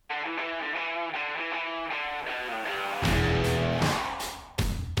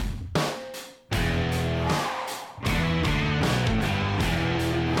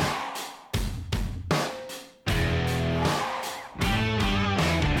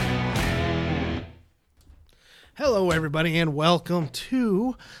Hello, everybody, and welcome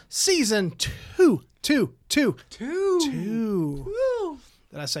to season two. Did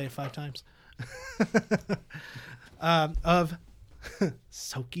I say it 5 times? Of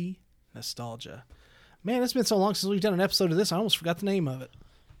SOKY Nostalgia. Man, it's been so long since we've done an episode of this, I almost forgot the name of it.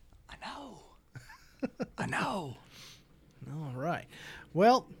 I know. All right.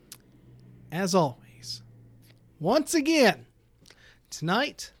 Well, as always, once again,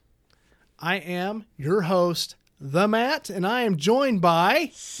 tonight, I am your host, The Matt, and I am joined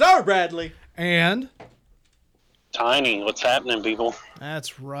by... Sir Bradley. And... Tiny. What's happening, people?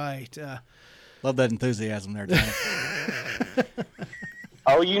 That's right. Love that enthusiasm there, Tiny.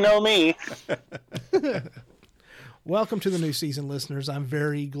 Oh, you know me. Welcome to the new season, listeners. I'm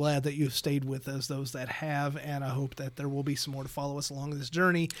very glad that you've stayed with us, those that have, and I hope that there will be some more to follow us along this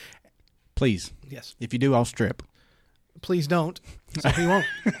journey. Please. Yes. If you do, I'll strip. Please don't. So he won't.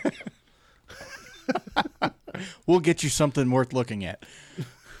 We'll get you something worth looking at.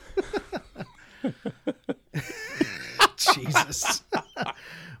 Jesus.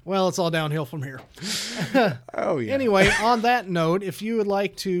 Well, it's all downhill from here. Oh, yeah. Anyway, on that note, if you would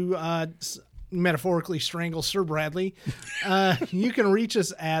like to metaphorically strangle Sir Bradley, you can reach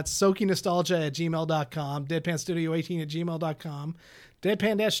us at SOKYNostalgia@gmail.com, DeadpanStudio18@gmail.com,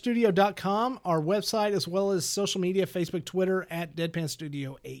 Deadpan-studio.com, our website, as well as social media, Facebook, Twitter, at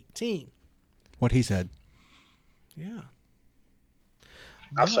DeadpanStudio18. What he said. Yeah.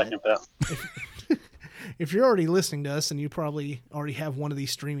 I'll second that. If you're already listening to us and you probably already have one of these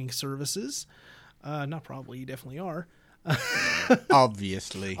streaming services, not probably, you definitely are.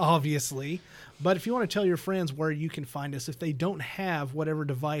 Obviously. But if you want to tell your friends where you can find us, if they don't have whatever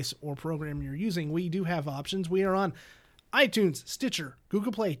device or program you're using, we do have options. We are on iTunes, Stitcher,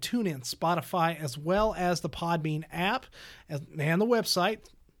 Google Play, TuneIn, Spotify, as well as the Podbean app and the website.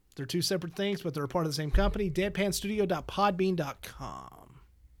 They're two separate things, but they're a part of the same company, deadpanstudio.podbean.com.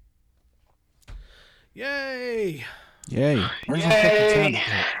 Yay! Yay. Where's our fucking sound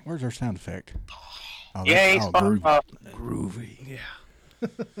effect? Where's our sound effect? Oh, Yay, groovy. Yeah.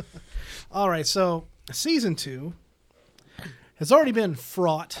 All right, so season 2 has already been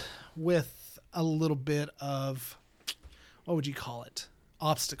fraught with a little bit of, what would you call it?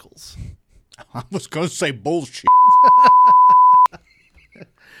 Obstacles. I was going to say bullshit.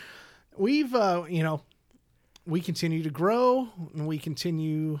 We've, we continue to grow and we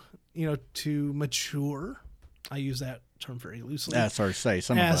continue, to mature. I use that term very loosely. That's hard to say.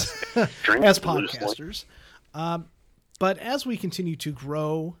 Some of us. As podcasters. But as we continue to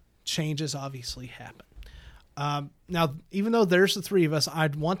grow, changes obviously happen. Now, even though there's the 3 of us,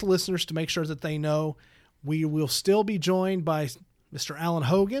 I'd want the listeners to make sure that they know we will still be joined by Mr. Alan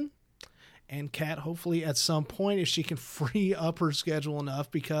Hogan and Kat, hopefully at some point, if she can free up her schedule enough,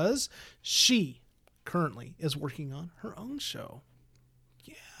 because she currently is working on her own show.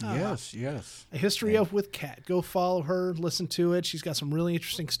 Yeah. Yes. A History of with Kat. Go follow her, listen to it. She's got some really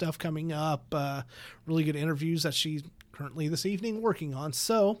interesting stuff coming up, really good interviews that she's currently this evening working on.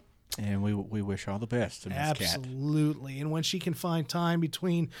 So, and we wish all the best to Miss Kat. Absolutely. And when she can find time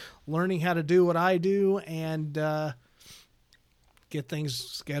between learning how to do what I do and get things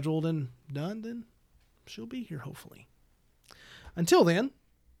scheduled and done, then she'll be here, hopefully. Until then,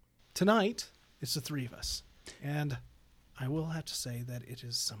 tonight, it's the 3 of us. And I will have to say that it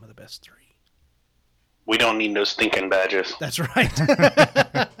is some of the best 3. We don't need those stinking badges. That's right.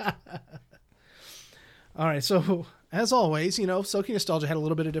 All right, so as always, SOKY Nostalgia had a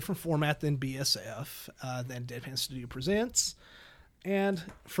little bit of different format than BSF, than Deadpan Studio Presents. And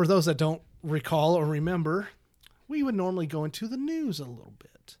for those that don't recall or remember, we would normally go into the news a little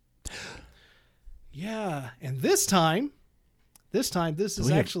bit. Yeah, and this time, this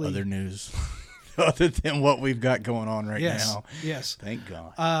is actually other news other than what we've got going on right now. Yes. Thank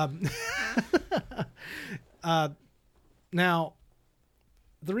God. Now,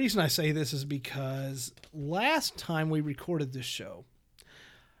 the reason I say this is because last time we recorded this show,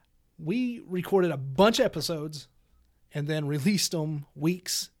 we recorded a bunch of episodes and then released them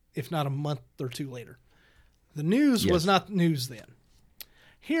weeks, if not a month or 2 later. The news was not news then.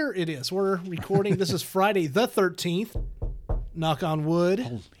 Here it is. We're recording. This is Friday the 13th. Knock on wood.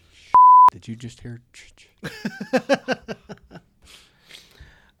 Holy shit. Did you just hear?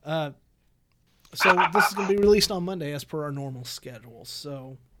 So this is going to be released on Monday as per our normal schedule.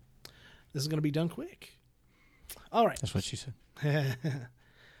 So this is going to be done quick. All right. That's what she said.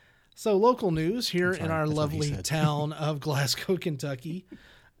 So local news here in our lovely town of Glasgow, Kentucky.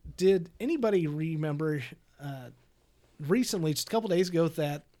 Did anybody remember recently, just a couple days ago,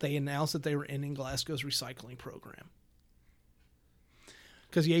 that they announced that they were ending Glasgow's recycling program?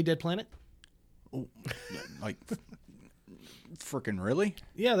 Because yay, Dead Planet? Like, freaking really?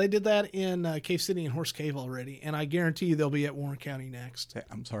 Yeah, they did that in Cave City and Horse Cave already, and I guarantee you they'll be at Warren County next.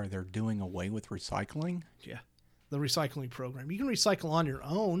 I'm sorry, they're doing away with recycling? Yeah, the recycling program. You can recycle on your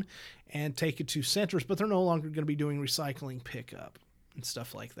own and take it to centers, but they're no longer going to be doing recycling pickup and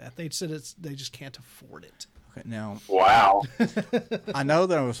stuff like that. They said they just can't afford it. Okay, now... Wow. I know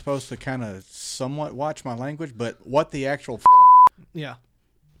that I was supposed to kind of somewhat watch my language, but what the actual Yeah.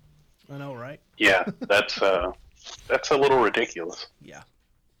 I know, right? Yeah, that's a little ridiculous. Yeah.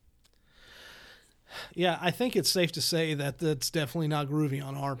 Yeah, I think it's safe to say that that's definitely not groovy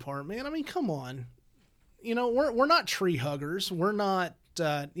on our part, man. I mean, come on. You know, we're not tree huggers. We're not,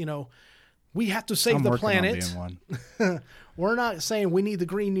 we have to save the planet. On being one. We're not saying we need the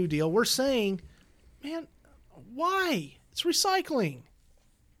Green New Deal. We're saying, man, why? It's recycling.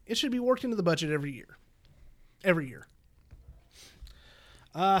 It should be worked into the budget every year. Every year.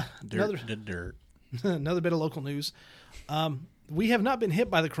 Dirt. Another bit of local news. We have not been hit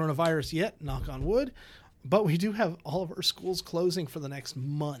by the coronavirus yet, knock on wood, but we do have all of our schools closing for the next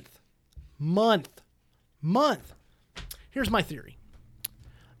month. Here's my theory.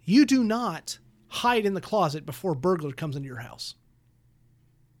 You do not hide in the closet before a burglar comes into your house.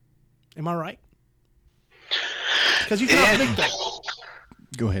 Am I right? Because you cannot predict that.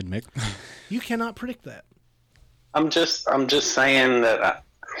 Go ahead, Mick. You cannot predict that. I'm just saying that.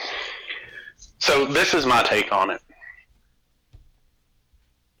 So this is my take on it.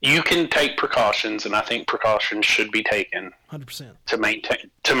 You can take precautions, and I think precautions should be taken 100%.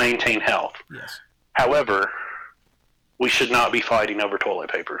 to maintain health. Yes. However, we should not be fighting over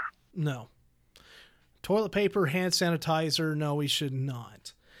toilet paper. No. Toilet paper, hand sanitizer, no, we should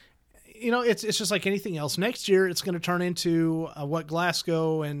not. You know, it's just like anything else. Next year, it's going to turn into what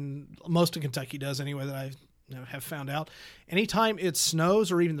Glasgow and most of Kentucky does anyway that I have found out. Anytime it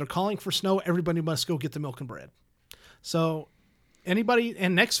snows or even they're calling for snow, everybody must go get the milk and bread. So anybody,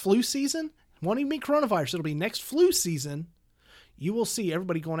 and next flu season, won't even be coronavirus, it'll be next flu season, you will see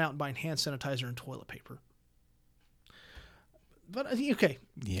everybody going out and buying hand sanitizer and toilet paper. But, okay.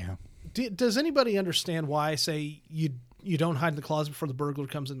 Yeah. Does anybody understand why I say you don't hide in the closet before the burglar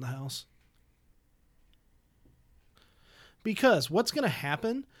comes in the house? Because what's going to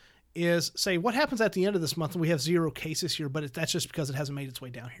happen is, say, what happens at the end of this month and we have 0 cases here, but that's just because it hasn't made its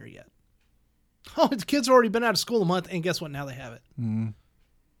way down here yet. Oh, the kids have already been out of school a month, and guess what? Now they have it. Mm.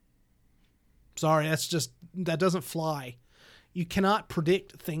 Sorry, that doesn't fly. You cannot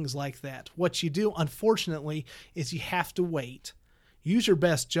predict things like that. What you do, unfortunately, is you have to wait. Use your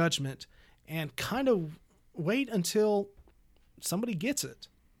best judgment and kind of wait until somebody gets it.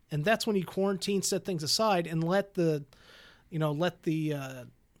 And that's when you quarantine, set things aside, and let the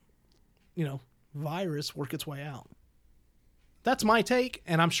virus work its way out. That's my take,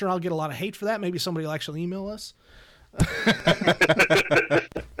 and I'm sure I'll get a lot of hate for that. Maybe somebody will actually email us.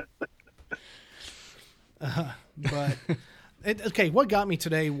 What got me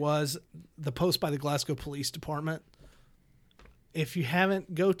today was the post by the Glasgow Police Department. If you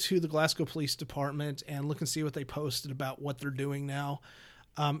haven't, go to the Glasgow Police Department and look and see what they posted about what they're doing now.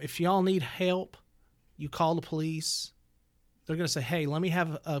 If y'all need help, you call the police. They're going to say, hey, let me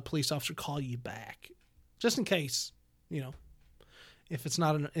have a police officer call you back. Just in case, if it's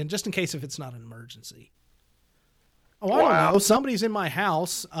not just in case if it's not an emergency. Oh, I don't know. Somebody's in my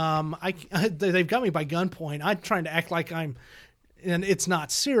house. They've got me by gunpoint. I'm trying to act like and it's not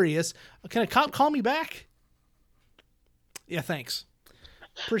serious. Can a cop call me back? Yeah, thanks.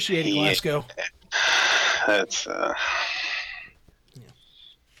 Appreciate it, Glasgow. That's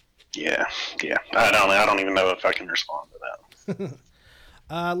yeah. I don't even know if I can respond to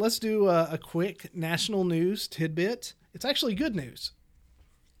that. Let's do a quick national news tidbit. It's actually good news.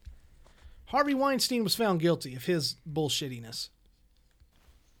 Harvey Weinstein was found guilty of his bullshittiness.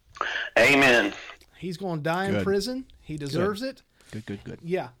 Amen. He's going to die in prison. He deserves it. Good.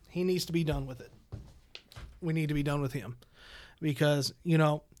 Yeah, he needs to be done with it. We need to be done with him. Because,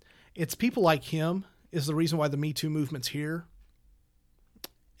 it's people like him is the reason why the Me Too movement's here.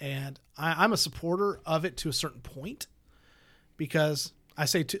 And I'm a supporter of it to a certain point. Because I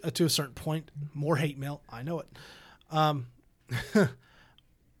say to a certain point, more hate mail. I know it.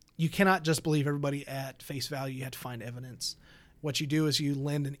 You cannot just believe everybody at face value. You have to find evidence. What you do is you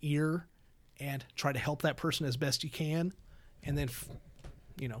lend an ear and try to help that person as best you can. And then,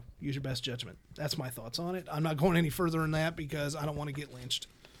 use your best judgment. That's my thoughts on it. I'm not going any further than that because I don't want to get lynched.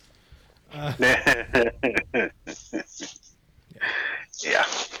 Yeah.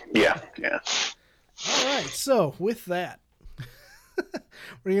 All right. So with that,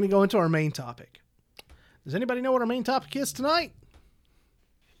 we're going to go into our main topic. Does anybody know what our main topic is tonight?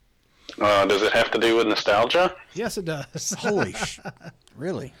 Does it have to do with nostalgia? Yes, it does.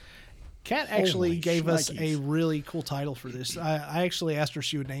 Really? Kat actually gave us shnikes. a really cool title for this. I actually asked her if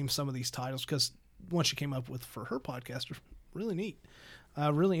she would name some of these titles because one she came up with for her podcast was really neat,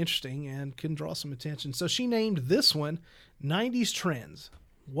 really interesting, and can draw some attention. So she named this one 90s Trends.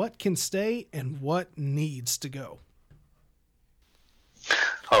 What can stay and what needs to go?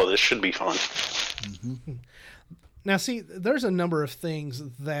 Oh, this should be fun. Mm-hmm. Now, see, there's a number of things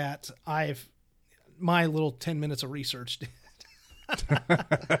that my little 10 minutes of research did.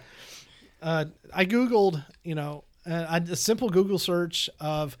 I Googled, a simple Google search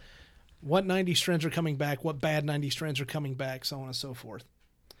of what 90s trends are coming back, what bad 90s trends are coming back, so on and so forth.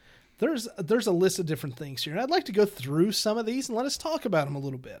 There's a list of different things here. And I'd like to go through some of these and let us talk about them a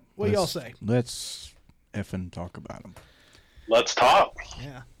little bit. What do y'all say? Let's effing talk about them. Let's talk.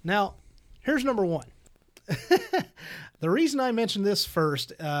 Yeah. Now, here's number one. The reason I mentioned this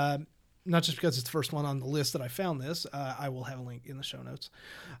first, not just because it's the first one on the list that I found this, I will have a link in the show notes.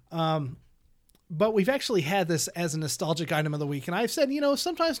 But we've actually had this as a nostalgic item of the week. And I've said,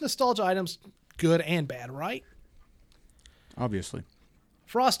 sometimes nostalgia items, good and bad, right? Obviously.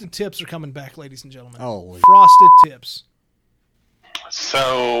 Frosted Tips are coming back, ladies and gentlemen. Oh, Frosted Tips.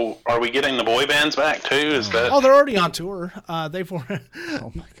 So, are we getting the boy bands back too? Is that? Oh, they're already on tour. oh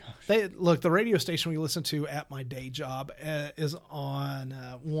my gosh. Look, the radio station we listen to at my day job is on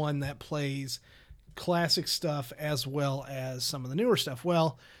one that plays classic stuff as well as some of the newer stuff.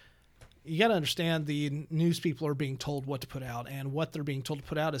 Well, you got to understand the news people are being told what to put out, and what they're being told to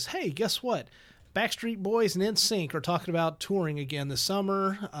put out is, hey, guess what? Backstreet Boys and NSYNC are talking about touring again this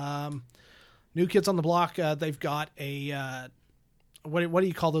summer. New Kids on the Block, they've got a what do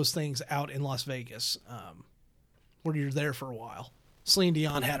you call those things out in Las Vegas, where you're there for a while? Celine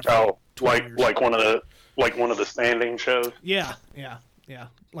Dion had a like one of the standing shows. Yeah.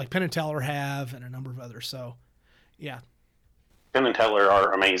 Like Penn and Teller have, and a number of others. So, yeah. Penn and Teller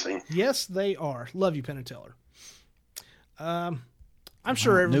are amazing. Yes, they are. Love you, Penn and Teller. I'm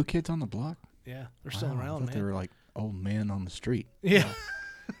sure. New Kids on the Block. Yeah, they're still I around, thought man. they were like old men on the street. Yeah.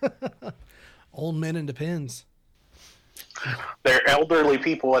 Old men in Depends. They're elderly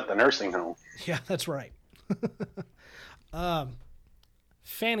people at the nursing home. Yeah, that's right.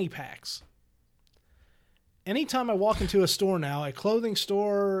 Fanny packs. Anytime I walk into a store now, a clothing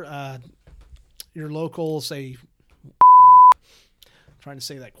store, your local, say, I'm trying to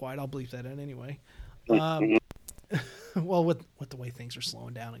say that quiet, I'll bleep that in anyway. Well, with the way things are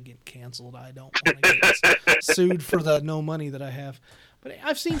slowing down and getting canceled, I don't want to get sued for the no money that I have. But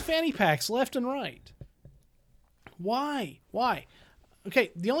I've seen fanny packs left and right. Why?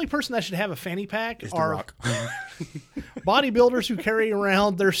 Okay, the only person that should have a fanny pack Is are The Rock. bodybuilders who carry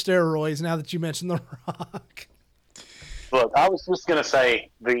around their steroids, now that you mentioned The Rock. Look, I was just going to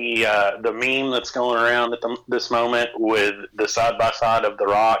say the meme that's going around at this moment with the side-by-side of The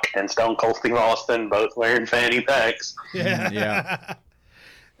Rock and Stone Cold Steve Austin both wearing fanny packs. Yeah.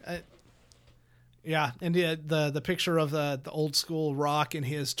 Yeah, and the picture of the old school Rock in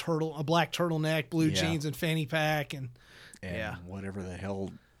his a black turtleneck, blue jeans, and fanny pack, and whatever the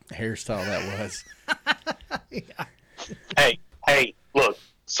hell hairstyle that was. Yeah. Hey, look.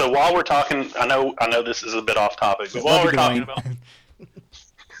 So while we're talking, I know this is a bit off topic, but while we're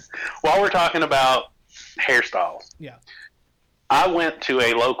talking about hairstyles, yeah, I went to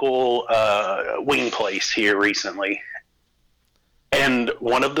a local wing place here recently, and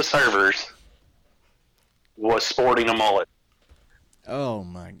one of the servers was sporting a mullet. Oh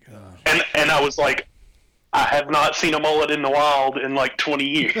my god! And I was like, I have not seen a mullet in the wild in like 20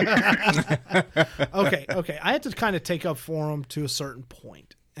 years. Okay. I had to kind of take up for him to a certain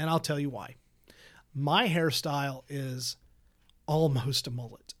point, and I'll tell you why. My hairstyle is almost a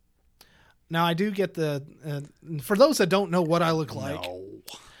mullet. Now, I do get for those that don't know what I look like,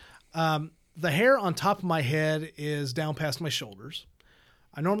 the hair on top of my head is down past my shoulders.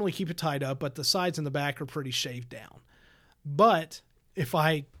 I normally keep it tied up, but the sides and the back are pretty shaved down. But if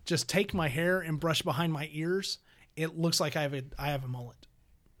I just take my hair and brush behind my ears, it looks like I have a mullet.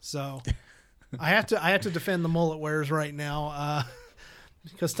 So I have to defend the mullet wearers right now,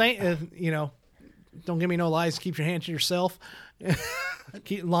 because don't give me no lies. Keep your hands to yourself.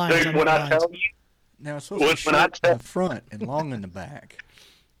 Keep lying. Dude, when I tell you, now it's supposed to be short in the front and long in the back.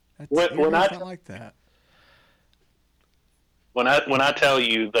 When I not like that. When I tell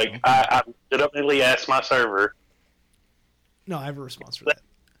you, like, I legitimately asked my server. No, I have a response for that.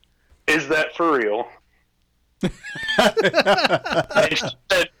 Is that for real?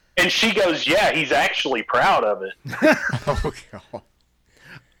 and she goes, yeah, he's actually proud of it. Oh, God.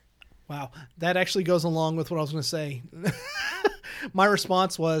 Wow. That actually goes along with what I was going to say. My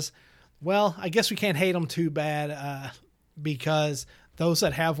response was, Well, I guess we can't hate them too bad because those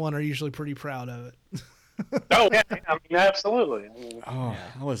that have one are usually pretty proud of it. Oh, yeah, I mean, absolutely. I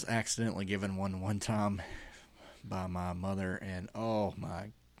was accidentally given one time by my mother, and I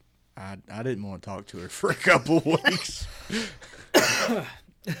didn't want to talk to her for a couple of weeks. I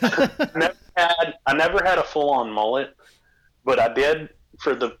never had a full-on mullet, but I did,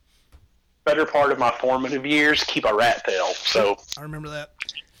 for the better part of my formative years, keep a rat tail. So I remember that.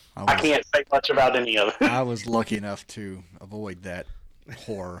 I can't say much about any of it. I was lucky enough to avoid that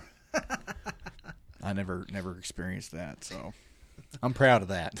horror. I never experienced that, so I'm proud of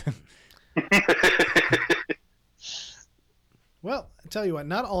that. Well, I tell you what,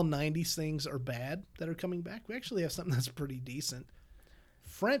 not all 90s things are bad that are coming back. We actually have something that's pretty decent.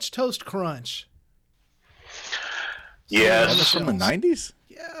 French Toast Crunch. Yes. From the 90s?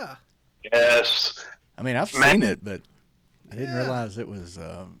 Yeah. Yes. I mean, I've seen it, but I didn't realize it was...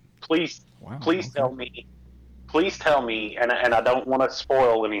 Please tell me, and I don't want to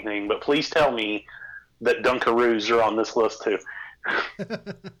spoil anything, but please tell me that Dunkaroos are on this list too.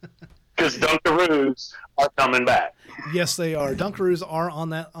 Because Dunkaroos are coming back. Yes, they are. Dunkaroos are on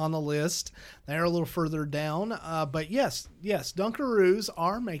the list. They're a little further down, but yes, Dunkaroos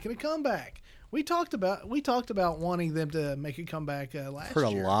are making a comeback. We talked about wanting them to make a comeback last year. I've heard a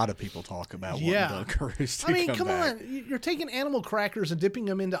lot of people talk about wanting Dunkaroos to come back. I mean, come on. You're taking animal crackers and dipping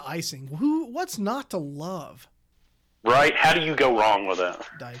them into icing. What's not to love? Right? How do you go wrong with that?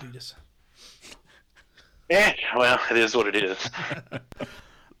 Diabetes. Yeah, well, it is what it is.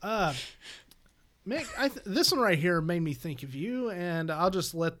 Mick, this one right here made me think of you, and I'll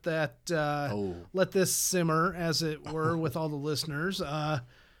just let this simmer, as it were, with all the listeners.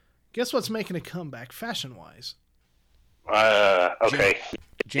 Guess what's making a comeback, fashion-wise? Okay.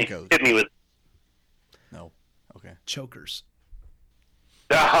 Jinkos. Hit me with... No. Okay. Chokers.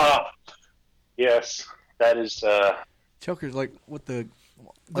 Yes, that is... Chokers, like what the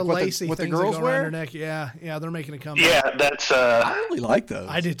lacy what the things girls that go around wear? their neck. Yeah, they're making a comeback. Yeah, that's... I really like those.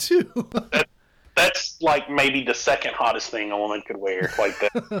 I did too. That's like maybe the second hottest thing a woman could wear, like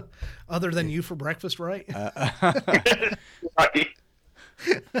that. Other than you for breakfast, right? Right.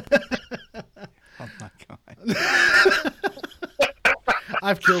 Oh my god!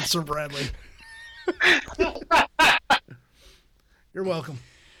 I've killed Sir Bradley. You're welcome.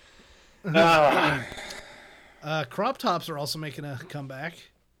 Crop tops are also making a comeback.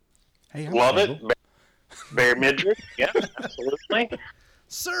 Hey, love it. Bare midriff. Yeah, absolutely.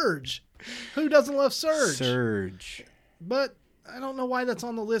 Surge. Who doesn't love Surge? Surge. But I don't know why that's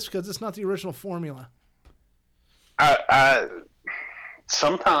on the list because it's not the original formula.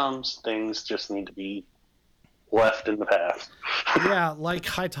 Sometimes things just need to be left in the past. Yeah, like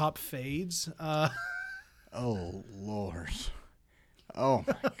high top fades. Oh Lord. Oh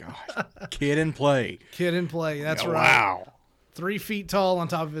my gosh. Kid and play. That's right. Wow. 3 feet tall on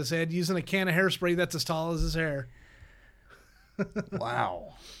top of his head, using a can of hairspray that's as tall as his hair.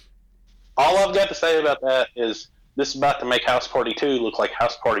 Wow. All I've got to say about that is this is about to make House Party 2 look like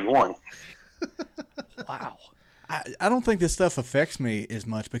House Party 1. Wow. I don't think this stuff affects me as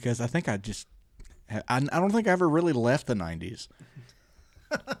much because I think I don't think I ever really left the 90s.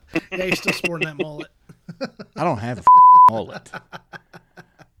 Yeah, you're still sporting that mullet. I don't have a mullet.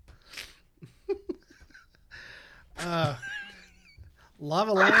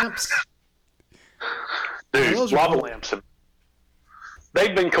 Lava lamps. Dude, Those are lava cool. lamps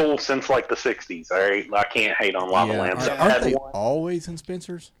they've been cool since like the 60s, all right? I can't hate on lava lamps. I've Aren't had they one. always in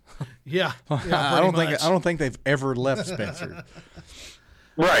Spencer's? Yeah, I don't think they've ever left Spencer.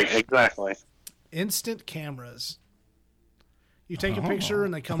 Right, exactly. Instant cameras. You take a picture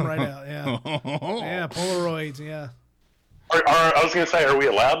and they come right out. Yeah, yeah, Polaroids. Yeah. I was going to say, are we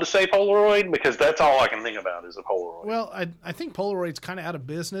allowed to say Polaroid? Because that's all I can think about is a Polaroid. Well, I think Polaroid's kind of out of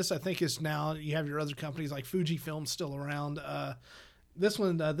business. I think it's now you have your other companies like Fujifilm still around. This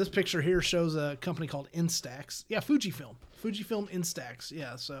picture here shows a company called Instax. Yeah, Fujifilm Instax.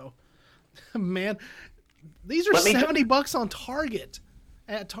 Yeah, so man, these are $70 on Target.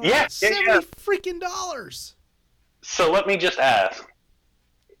 At Target, yeah, $70 freaking dollars. So let me just ask: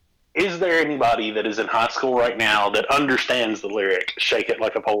 is there anybody that is in high school right now that understands the lyric "Shake it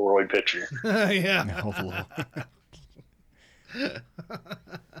like a Polaroid picture"? Yeah. Oh, Lord.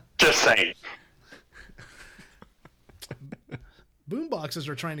 Just saying. Boomboxes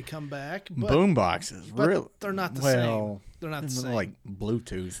are trying to come back. Boomboxes, really? They're not the same. They're not the same. Like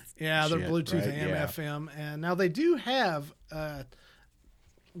Bluetooth. Yeah, they're shit, Bluetooth right? and FM, and now they do have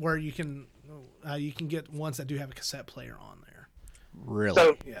where you can get ones that do have a cassette player on there. Really?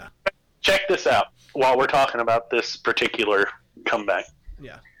 So Yeah. check this out while we're talking about this particular comeback.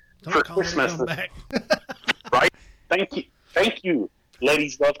 Yeah. for Christmas, come back. right? Thank you,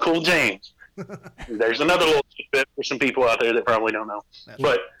 ladies love Cool James. There's another little bit for some people out there that probably don't know,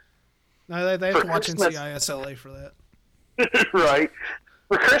 but no, they have to watch NCISLA for that. Right.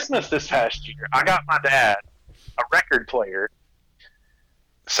 For Christmas this past year, I got my dad a record player.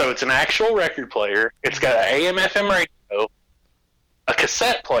 So it's an actual record player. It's got an AM/FM radio, a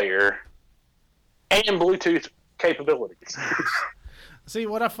cassette player, and Bluetooth capabilities. See,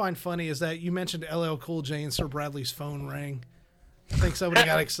 what I find funny is that you mentioned LL Cool J and Sir Bradley's phone rang. I think somebody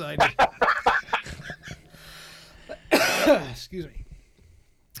got excited. Excuse me.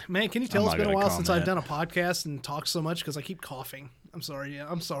 Man, can you tell it's been a while since I've done a podcast and talked so much because I keep coughing? I'm sorry. Yeah,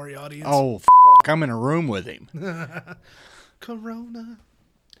 I'm sorry, audience. Oh, I'm in a room with him. Corona.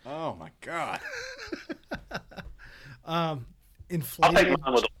 Oh, my God.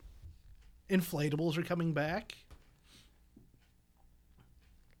 Inflatables are coming back.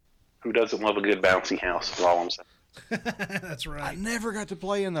 Who doesn't love a good bouncy house? Is all I'm saying. That's right. I never got to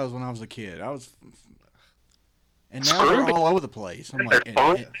play in those when I was a kid. And now they're all over the place. I'm like,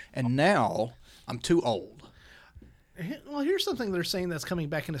 and now I'm too old. Well, here's something they're saying that's coming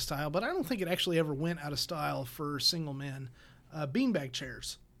back into style, but I don't think it actually ever went out of style for single men. Beanbag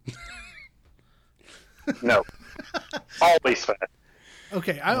chairs. No. Always fat.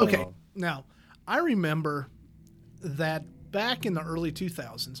 Okay. Now, I remember that back in the early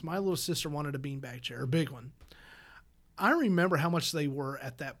 2000s, my little sister wanted a beanbag chair, a big one. I remember how much they were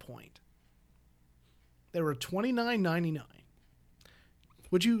at that point. They were $29.99.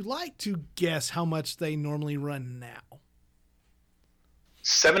 Would you like to guess how much they normally run now?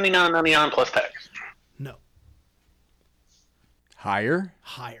 $79.99 plus tax. No. Higher?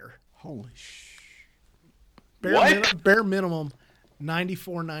 Higher. Holy sh! Bare minimum,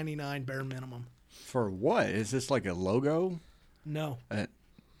 $94.99 bare minimum. For what? Is this like a logo? No.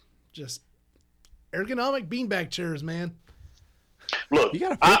 Just ergonomic beanbag chairs, man. Look, you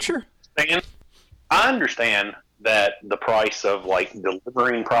got a picture? I understand that the price of like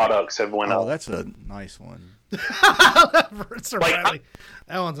delivering products have went up. Oh, that's a nice one. Sir Bradley.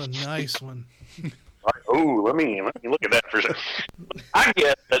 That one's a nice one. Oh, let me look at that for a second. I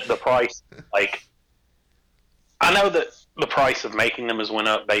get that the price, like, I know that the price of making them has went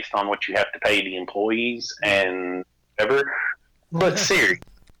up based on what you have to pay the employees and whatever. But seriously,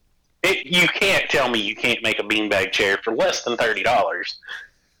 you can't tell me you can't make a beanbag chair for less than $30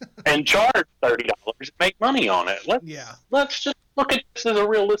 and charge $30 and make money on it. Let's just look at this as a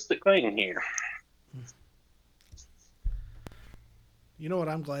realistic thing here. You know what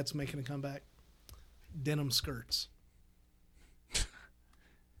I'm glad's making a comeback? Denim skirts.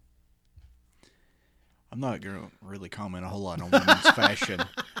 I'm not going to really comment a whole lot on women's fashion.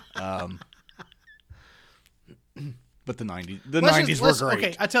 But the 90s were great.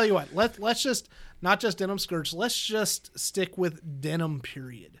 Okay, I tell you what. Let's just, not just denim skirts, let's just stick with denim,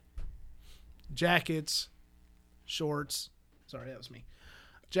 period. Jackets, shorts. Sorry, that was me.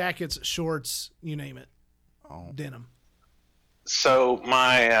 Jackets, shorts, you name it. Oh. Denim. So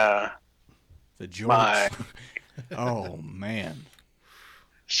the jorts. Oh, man.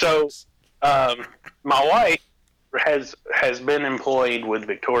 So my wife has been employed with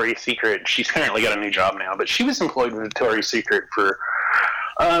Victoria's Secret. She's currently got a new job now, but she was employed with Victoria's Secret for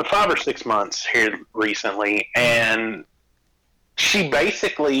 5 or 6 months here recently, and she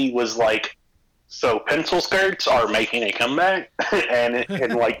basically was like, so pencil skirts are making a comeback, and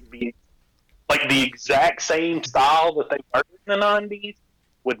like the exact same style that they were in the 90s,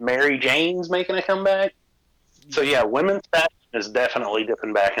 with Mary Jane's making a comeback. So yeah, women's fashion is definitely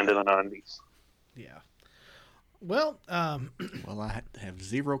dipping back into the 90s. Yeah. Well, well, I have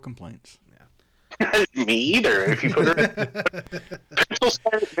zero complaints. Yeah. Me either. If you put her,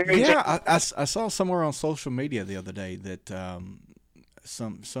 I saw somewhere on social media the other day that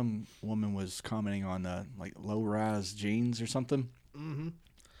some woman was commenting on like low-rise jeans or something. Mm-hmm.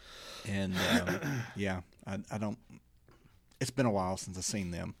 And yeah, I don't. It's been a while since I've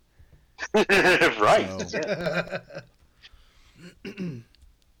seen them. Right. So.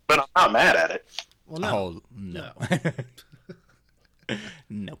 But I'm not mad at it. Well, no. Oh, no.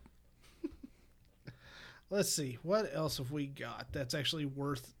 Nope. Let's see. What else have we got that's actually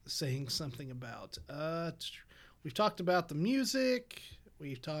worth saying something about? We've talked about the music.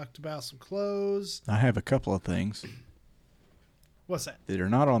 We've talked about some clothes. I have a couple of things. What's that? That are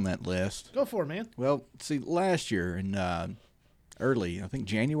not on that list. Go for it, man. Well, see, last year in early, I think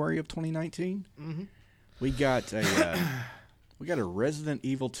January of 2019, mm-hmm. we got a Resident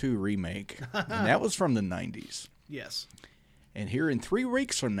Evil 2 remake, and that was from the 90s. Yes. And here in 3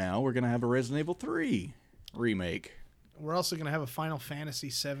 weeks from now, we're going to have a Resident Evil 3 remake. we're also going to have a Final Fantasy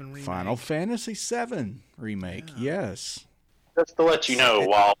VII remake. Final Fantasy VII remake, yes. Just to let you know,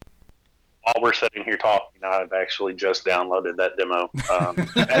 while we're sitting here talking, I've actually just downloaded that demo.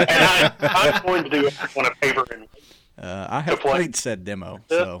 And I'm going to do everyone a favor and I have played said demo,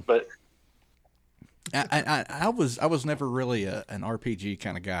 so. But I was never really an RPG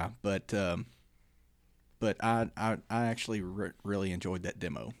kind of guy, but I actually really enjoyed that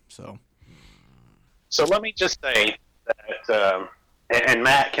demo. So let me just say that, and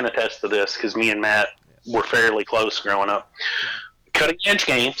Matt can attest to this because me and Matt were fairly close growing up. Cutting edge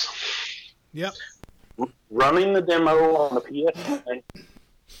games. Yep. Running the demo on the PS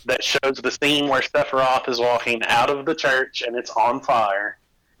that shows the scene where Sephiroth is walking out of the church and it's on fire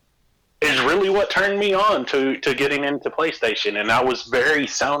is really what turned me on to getting into PlayStation. And I was very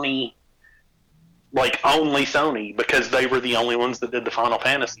Sony, like only Sony, because they were the only ones that did the Final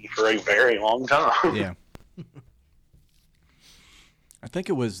Fantasy for a very long time. Yeah. I think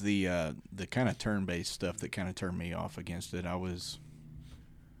it was the kind of turn-based stuff that kind of turned me off against it.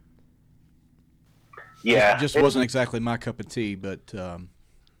 Yeah, it just wasn't exactly my cup of tea, but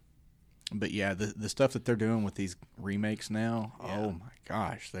yeah, the stuff that they're doing with these remakes now, oh my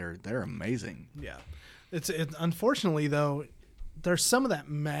gosh, they're amazing. Yeah, it's unfortunately though, there's some of that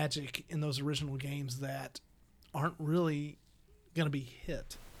magic in those original games that aren't really going to be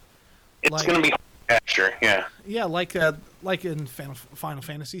hit. It's going to be capture, yeah. Yeah, like in Final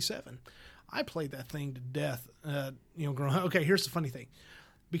Fantasy VII, I played that thing to death. Growing up. Okay, here's the funny thing,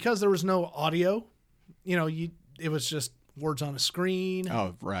 because there was no audio, it was just words on a screen.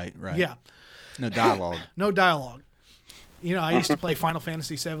 Oh, right. Yeah. No dialogue. No dialogue. I used to play Final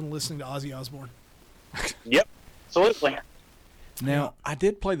Fantasy VII listening to Ozzy Osbourne. Yep, absolutely. Now, I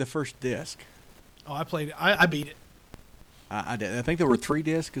did play the first disc. Oh, I played it. I beat it. I did. I think there were 3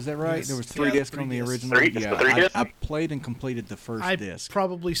 discs. Is that right? Yes. There was 3 discs on the original. I played and completed the first disc. I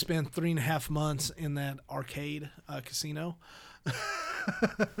probably spent 3.5 months in that arcade casino.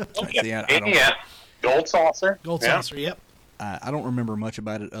 Yeah. Gold Saucer. Saucer, yep. I don't remember much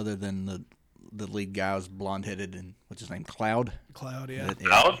about it other than the lead guy was blonde-headed and what's his name? Cloud. Cloud, yeah.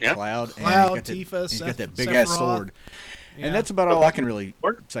 Cloud. Tifa. He's got that big-ass sword. Yeah. And that's about all I can really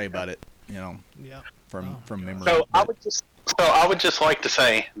say about it, from memory. So I would just like to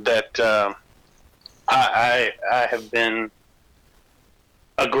say that I have been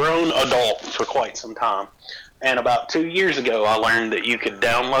a grown adult for quite some time. And about 2 years ago, I learned that you could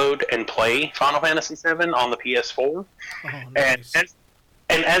download and play Final Fantasy VII on the PS4. Oh, nice.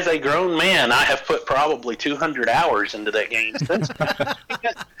 And as a grown man, I have put probably 200 hours into that game since.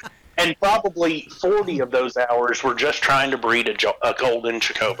 And probably 40 of those hours were just trying to breed a golden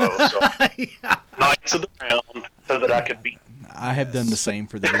chocobo. So Knights of the Round so that I could beat. I have done the same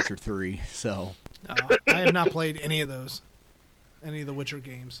for The Witcher 3, so. I have not played any of those. Any of the Witcher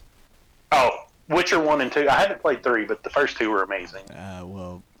games. Oh, Witcher 1 and 2. I haven't played 3, but the first 2 were amazing.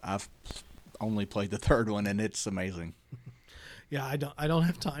 Well, I've only played the third one, and it's amazing. Yeah, I don't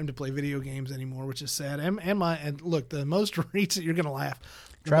have time to play video games anymore, which is sad. And look, the most recent, you're gonna laugh.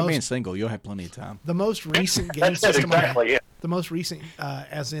 Try being single; you'll have plenty of time. The most recent game system, exactly, yeah. The most recent,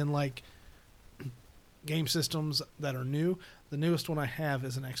 as in like game systems that are new. The newest one I have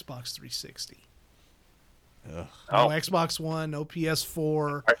is an Xbox 360. Ugh. No Xbox One, no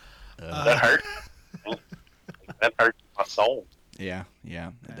PS4. That hurt. That hurts my soul. Yeah,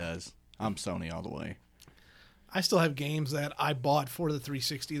 it does. I'm Sony all the way. I still have games that I bought for the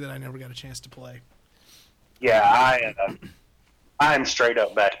 360 that I never got a chance to play. Yeah, I'm straight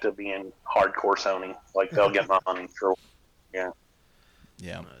up back to being hardcore Sony. Like, they'll get my money for, Yeah.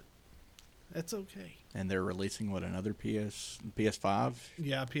 That's okay. And they're releasing, another PS5?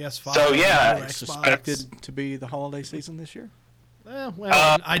 Yeah, PS5. So, yeah. It's suspected to be the holiday season this year?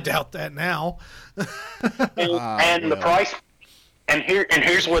 I doubt that now. And the price, and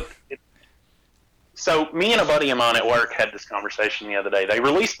here's what... So me and a buddy of mine at work had this conversation the other day. They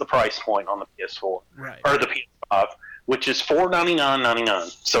released the price point on the PS4 or the PS5, which is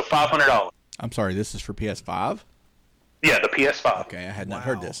 $499.99, so $500. I'm sorry, this is for PS5? Yeah, the PS5. Okay, I had not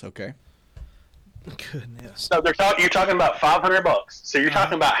heard this. Okay. Goodness. So you're talking about $500. So you're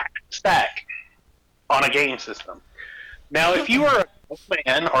talking about half a stack on a game system. Now, if you are a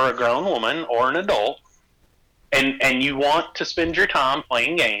man or a grown woman or an adult, and you want to spend your time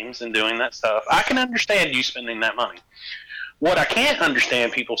playing games and doing that stuff, I can understand you spending that money. What I can't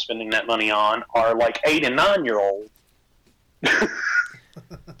understand people spending that money on are like 8 and 9-year-olds to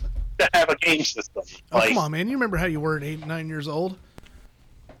have a game system. Oh, come on, man! You remember how you were at 8 and 9 years old?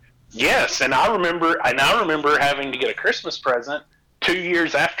 Yes, and I remember having to get a Christmas present 2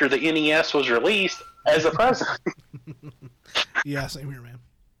 years after the NES was released as a present. Yeah, same here, man.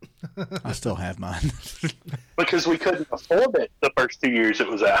 I still have mine. Because we couldn't afford it the first 2 years it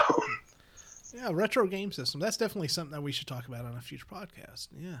was out. Yeah, retro game system. That's definitely something that we should talk about on a future podcast.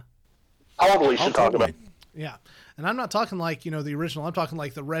 Yeah. Totally should talk about it. Yeah. And I'm not talking like, the original. I'm talking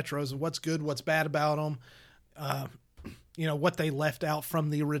like the retros of what's good, what's bad about them. What they left out from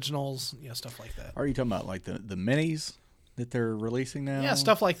the originals, stuff like that. Are you talking about like the minis that they're releasing now? Yeah,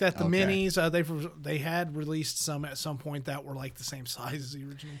 stuff like that. The minis, they had released some at some point that were like the same size as the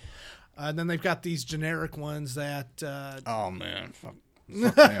original. And then they've got these generic ones that. Oh man, fuck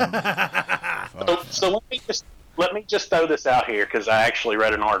So let me just throw this out here because I actually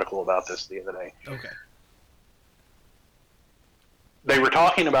read an article about this the other day. Okay. They were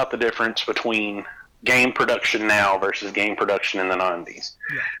talking about the difference between game production now versus game production in the 90s.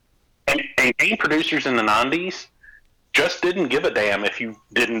 Yeah. And game producers in the 90s just didn't give a damn if you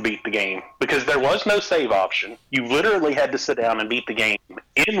didn't beat the game because there was no save option. You literally had to sit down and beat the game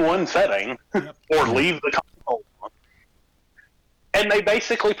in one setting or leave the console on. And they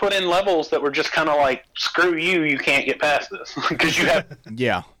basically put in levels that were just kind of like, screw you, you can't get past this. Because you have...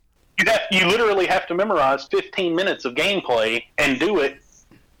 Yeah. You literally have to memorize 15 minutes of gameplay and do it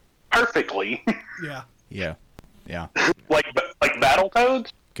perfectly. Yeah. Yeah. Yeah. like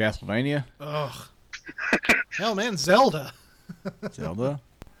Battletoads? Castlevania? Ugh. Hell, man, Zelda. Zelda?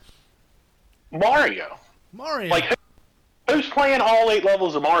 Mario. Like, who's playing all 8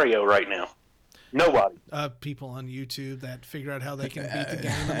 levels of Mario right now? Nobody. People on YouTube that figure out how they can beat the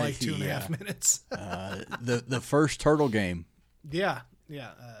game in like 2.5 minutes. The first Turtle game. Yeah.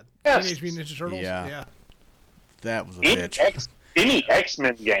 Yes. Teenage Mutant Ninja Turtles. Yeah. That was a bitch. Any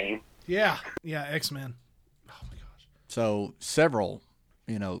X-Men game. Yeah, X-Men. Oh my gosh. So several,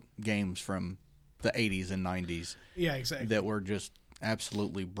 games from the 80s and 90s. Yeah, exactly. That were just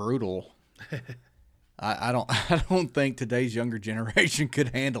absolutely brutal. I don't think today's younger generation could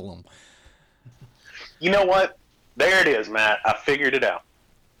handle them. You know what? There it is, Matt. I figured it out.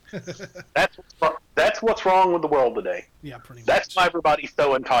 That's what's wrong with the world today. Yeah, pretty much. That's why everybody's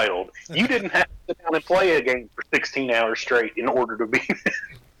so entitled. You didn't have to sit down and play a game for 16 hours straight in order to beat it.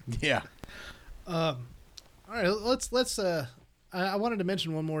 Yeah. All right, let's I wanted to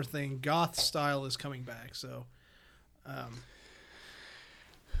mention one more thing. Goth style is coming back, so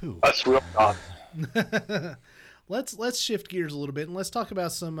that's real goth. Let's shift gears a little bit and let's talk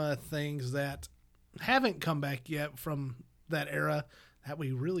about some things that haven't come back yet from that era that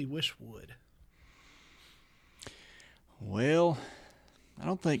we really wish would. Well, I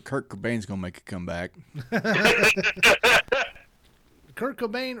don't think Kurt Cobain's going to make a comeback. Kurt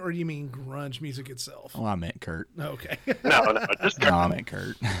Cobain, or you mean grunge music itself? Oh, I meant Kurt. Okay. No, just Kurt. No, I meant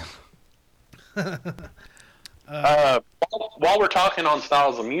Kurt. While we're talking on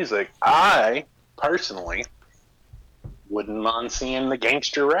styles of music, I personally wouldn't mind seeing the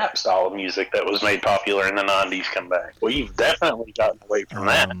gangster rap style of music that was made popular in the 90s come back. We've definitely gotten away from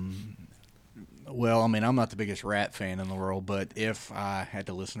that. Well, I mean, I'm not the biggest rap fan in the world, but if I had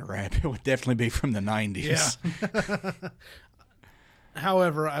to listen to rap, it would definitely be from the 90s. Yeah.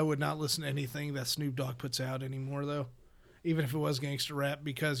 However, I would not listen to anything that Snoop Dogg puts out anymore, though, even if it was gangster rap,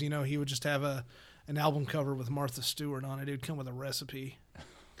 because, he would just have an album cover with Martha Stewart on it. It would come with a recipe.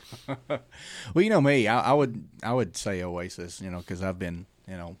 Well, me, I would say Oasis, because I've been,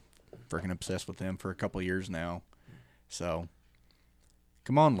 freaking obsessed with them for a couple of years now. So,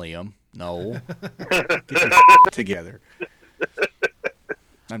 come on, Liam. No. Get your together.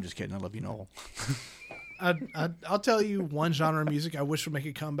 I'm just kidding. I love you, Noel. I'll tell you one genre of music I wish would make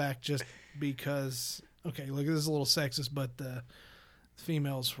a comeback just because, okay, look, this is a little sexist, but the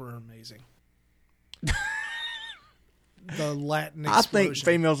females were amazing. The Latin explosion. I think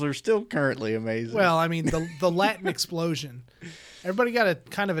females are still currently amazing. Well, I mean, the Latin explosion. Everybody got a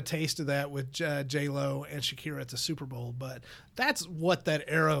kind of a taste of that with J-Lo and Shakira at the Super Bowl, but that's what that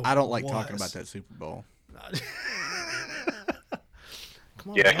era was. I don't like talking about that Super Bowl.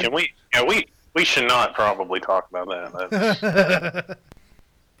 Come on, yeah, man. Can we? Yeah, we should not probably talk about that.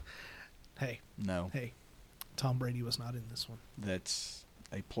 Hey. No. Hey. Tom Brady was not in this one. That's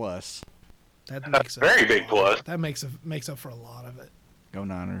a plus. That makes a very big plus. That makes up for a lot of it. Go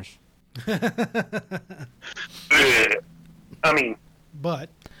Niners. I mean, but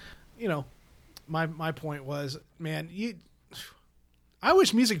my point was, man, I wish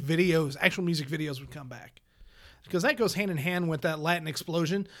actual music videos would come back, because that goes hand in hand with that Latin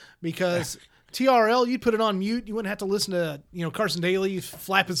explosion. Because TRL, you'd put it on mute, you wouldn't have to listen to Carson Daly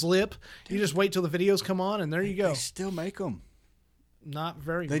flap his lip. You just wait till the videos come on, and there you go. They still make them. Not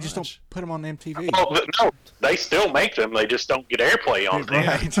very much. They just don't put them on MTV. Oh, no, they still make them. They just don't get airplay on them.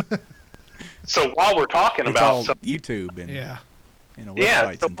 Right. So while we're talking it's about all YouTube and yeah,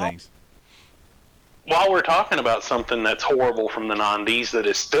 websites and things. While we're talking about something that's horrible from the 90s that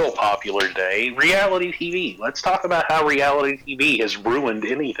is still popular today, reality TV. Let's talk about how reality TV has ruined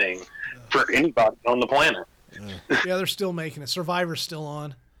anything for anybody on the planet. Yeah, they're still making it. Survivor's still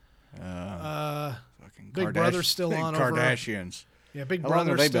on. Big Brother's still on. Kardashians. Big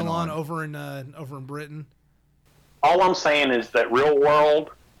Brother's still on over in Britain. All I'm saying is that Real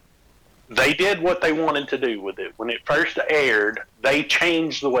World, they did what they wanted to do with it. When it first aired, they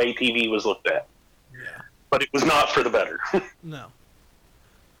changed the way TV was looked at. Yeah. But it was not for the better. No.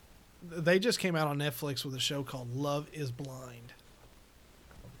 They just came out on Netflix with a show called Love is Blind.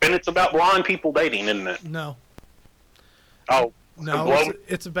 And it's about blind people dating, isn't it? No. Oh. No,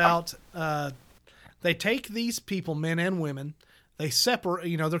 it's about... they take these people, men and women, they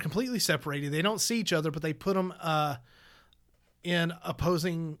separate, they're completely separated. They don't see each other, but they put them in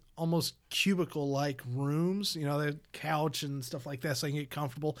opposing, almost cubicle-like rooms, the couch and stuff like that, so they can get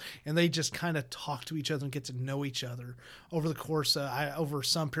comfortable. And they just kind of talk to each other and get to know each other over the course, over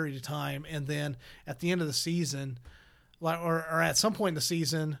some period of time. And then at the end of the season, or at some point in the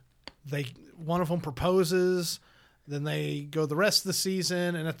season, one of them proposes. Then they go the rest of the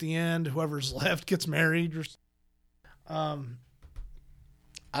season, and at the end, whoever's left gets married. I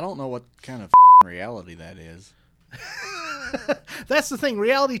don't know what kind of reality that is. That's the thing.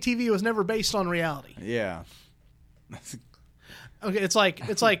 Reality TV was never based on reality. Yeah. Okay, it's like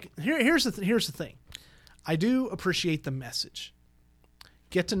here's the thing. I do appreciate the message.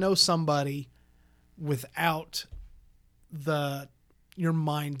 Get to know somebody without your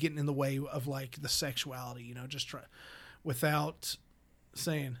mind getting in the way of the sexuality, just try without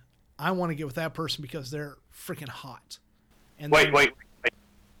saying, I want to get with that person because they're freaking hot. And wait.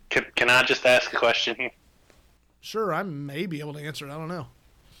 Can I just ask a question here? Sure, I may be able to answer it. I don't know.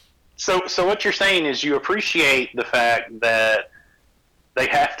 So what you're saying is you appreciate the fact that they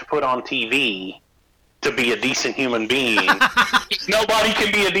have to put on TV to be a decent human being. Nobody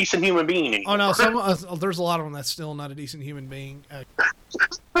can be a decent human being anymore. Oh, no, there's a lot of them that's still not a decent human being.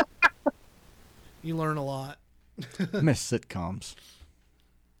 You learn a lot. I miss sitcoms.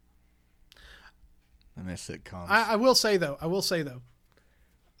 I will say though,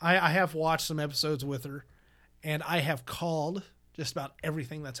 I have watched some episodes with her, and I have called just about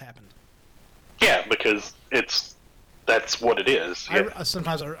everything that's happened. Yeah, because that's what it is. Yeah.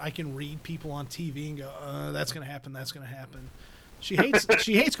 Sometimes I can read people on TV and go, that's going to happen, that's going to happen. She hates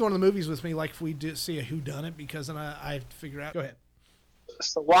going to the movies with me, like if we see a whodunit, because then I have to figure out. Go ahead.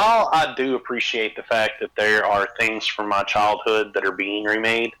 So while I do appreciate the fact that there are things from my childhood that are being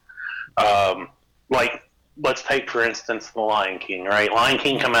remade, like let's take for instance The Lion King, right? Lion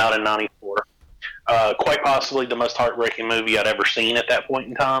King come out in '94. Quite possibly the most heartbreaking movie I'd ever seen at that point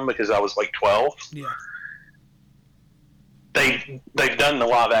in time because I was like 12. Yeah. They've done the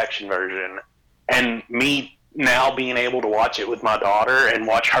live action version, and me now being able to watch it with my daughter and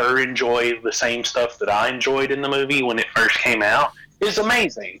watch her enjoy the same stuff that I enjoyed in the movie when it first came out is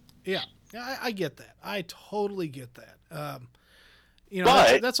amazing. Yeah, I get that. I totally get that.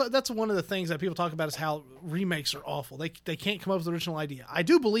 But that's one of the things that people talk about is how remakes are awful. They can't come up with the original idea. I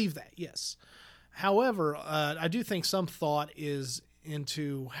do believe that, yes. However, I do think some thought is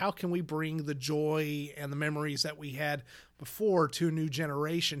into how can we bring the joy and the memories that we had before to a new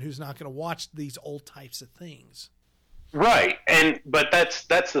generation who's not going to watch these old types of things. Right. But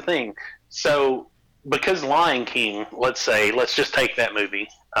that's the thing. So because Lion King, let's just take that movie.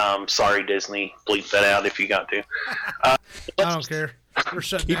 Sorry, Disney, bleep that out if you got to. I don't care. We're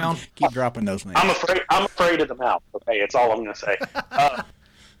shut down. Keep dropping those names. I'm afraid of the mouth. Okay, it's all I'm going to say.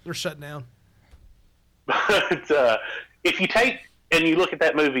 They're shut down. But if you take and you look at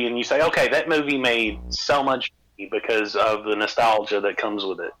that movie and you say, okay, that movie made so much money because of the nostalgia that comes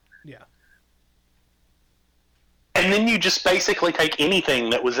with it. Yeah. And then you just basically take anything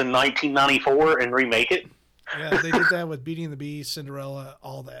that was in 1994 and remake it. Yeah, they did that with Beauty and the Beast, Cinderella,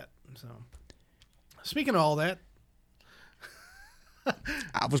 all that. So, speaking of all that,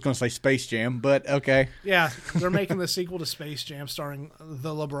 I was going to say Space Jam, but okay. Yeah, they're making the sequel to Space Jam starring the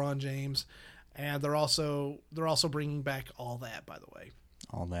LeBron James, and they're also bringing back All That, by the way.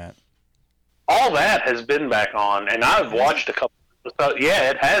 All That has been back on, and I've watched a couple.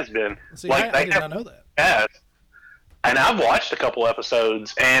 Yeah, it has been. See, I did not know that. Yes. And I've watched a couple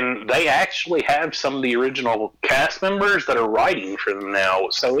episodes, and they actually have some of the original cast members that are writing for them now.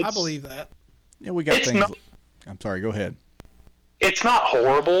 So I believe that. Yeah, we got things. I'm sorry. Go ahead. It's not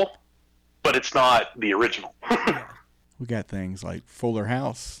horrible, but it's not the original. Yeah. We got things like Fuller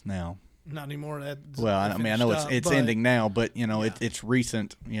House now. Not anymore. I know it's ending now, but it's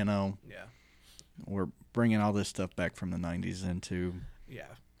recent. Yeah. Where bringing all this stuff back from the 90s into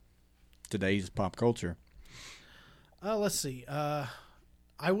today's pop culture. Let's see.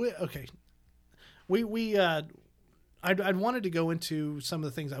 I'd wanted to go into some of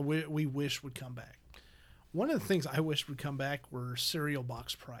the things we wish would come back. One of the things I wished would come back were cereal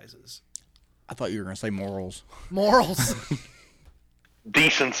box prizes. I thought you were going to say morals. Morals.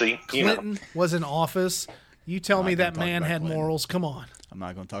 Decency. Clinton was in office. You tell me that man had Clinton. Morals. Come on. I'm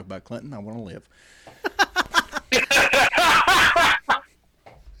not going to talk about Clinton. I want to live.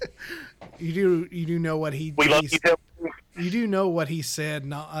 You do know what he. We love you. You do know what he said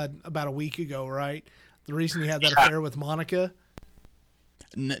about a week ago, right? The reason he had that affair with Monica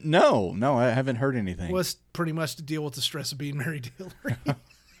No, I haven't heard anything. was pretty much to deal with the stress of being married to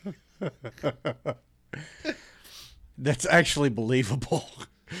Hillary. That's actually believable.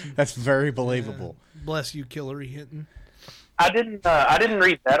 That's very believable. Bless you, Hillary Hinton. I didn't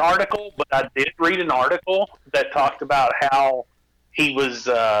read that article, but I did read an article that talked about how he was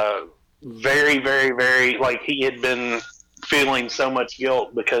very, very, very, like, he had been feeling so much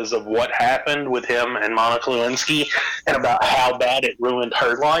guilt because of what happened with him and Monica Lewinsky, and about how bad it ruined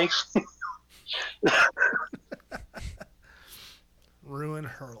her life. Ruin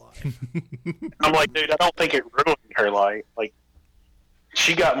her life. I'm like, dude, I don't think it ruined her life. Like,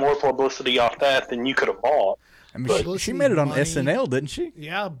 she got more publicity off that than you could have bought. I mean, she made it on SNL, didn't she?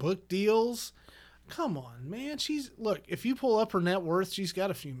 Yeah, book deals. Come on, man. Look, if you pull up her net worth, she's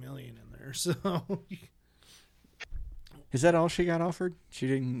got a few million in there. So, is that all she got offered? She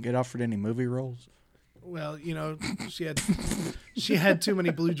didn't get offered any movie roles? well, she had too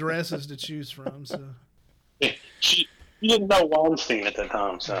many blue dresses to choose from. So, She didn't know Weinstein at the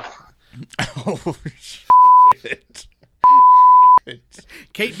time, so. Oh, shit.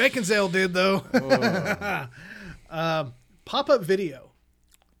 Kate Beckinsale did though. Pop-up video.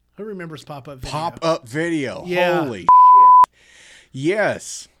 Who remembers pop-up video? Pop-up video. Yeah. Holy shit.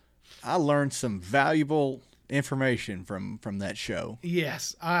 Yes. I learned some valuable information from that show.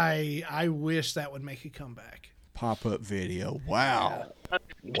 Yes, I wish that would make a comeback. Pop-up video. Wow.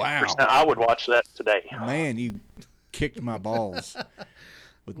 Wow. I would watch that today. Man, you kicked my balls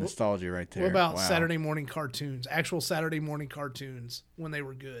with nostalgia right there. What about Wow. Saturday morning cartoons? Actual Saturday morning cartoons when they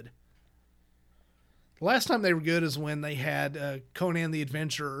were good. The last time they were good is when they had Conan the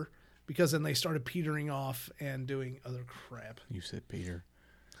Adventurer, because then they started petering off and doing other crap. You said Peter.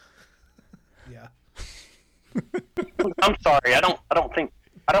 Yeah. I'm sorry. I don't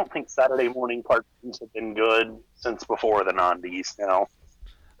think Saturday morning cartoons have been good since before the 90s. Now,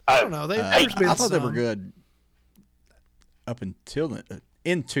 I don't know. I thought they were good up until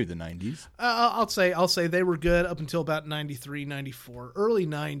into the 90s. I'll say they were good up until about 93, 94. Early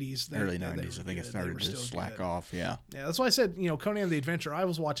 90s. Early 90s, I think it started to slack off, yeah. Yeah, that's why I said, Conan the Adventurer, I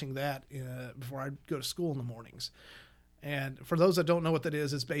was watching that before I'd go to school in the mornings. And for those that don't know what that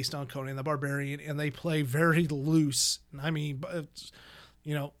is, it's based on Conan the Barbarian, and they play very loose. I mean, it's,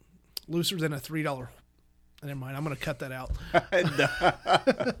 looser than a $3. Never mind, I'm going to cut that out.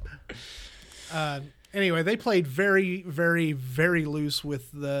 Anyway, they played very, very, very loose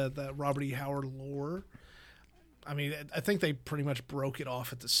with the Robert E. Howard lore. I mean, I think they pretty much broke it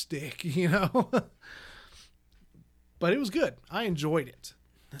off at the stick, But it was good. I enjoyed it.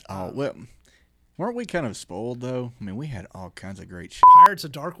 Oh, well, weren't we kind of spoiled, though? I mean, we had all kinds of great shit. Pirates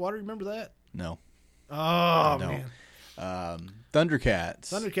of Darkwater, remember that? No. Oh, man.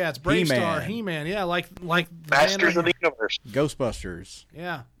 Thundercats. Bravestar, He-Man. Yeah, like Masters of the Universe. Ghostbusters.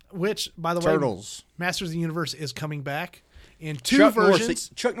 Yeah. Which, by the Turtles. way, Masters of the Universe is coming back in two versions.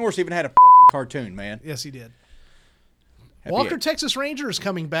 Chuck Norris even had a fucking cartoon, man. Yes, he did. Happy Walker Eight. Texas Ranger is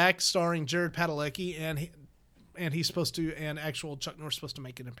coming back, starring Jared Padalecki, and he's supposed to, and actual Chuck Norris is supposed to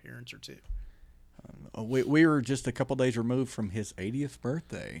make an appearance or two. We were just a couple days removed from his 80th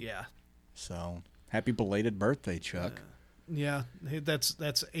birthday. Yeah. So, happy belated birthday, Chuck. Yeah,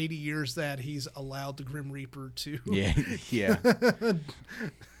 that's 80 years that he's allowed the Grim Reaper to. Yeah, yeah.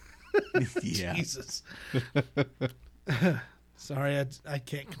 Yeah. Jesus. Sorry, I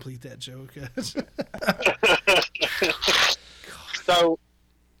can't complete that joke. So,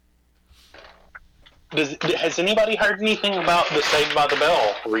 has anybody heard anything about the Saved by the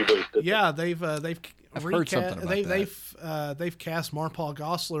Bell reboot? Yeah, they've heard something about that. They've cast Marpaul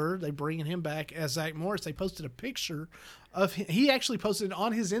Gosselaar. They're bringing him back as Zach Morris. They posted a picture of him. He actually posted it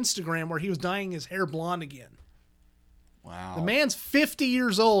on his Instagram where he was dyeing his hair blonde again. Wow. The man's 50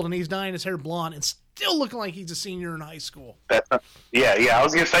 years old and he's dyeing his hair blonde and still looking like he's a senior in high school. Yeah. I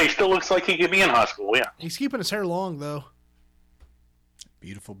was gonna say, he still looks like he could be in high school. Yeah. He's keeping his hair long though.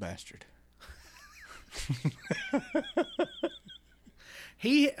 Beautiful bastard.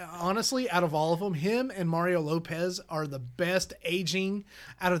 He honestly, out of all of them, him and Mario Lopez are the best aging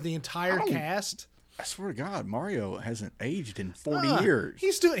out of the entire cast. I swear to God, Mario hasn't aged in 40 years.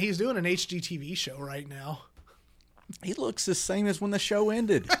 He's doing an HGTV show right now. He looks the same as when the show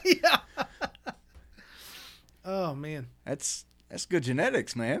ended. Yeah. Oh man, That's good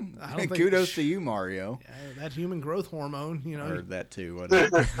genetics, man. I don't think- Kudos to you, Mario. that human growth hormone, you know. Or that too.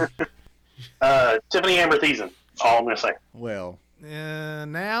 Whatever. Tiffany Amber Thiessen. All I'm gonna say. Well,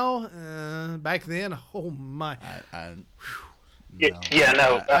 Now, back then, oh my. I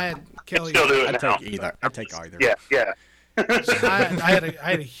No. I had Kelly. Still do it I now. take either. I take either. Yeah. I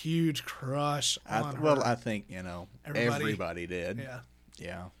had a huge crush on her. Well, I think Everybody. everybody did.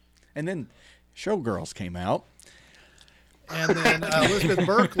 Yeah. And then Showgirls came out. And then Elizabeth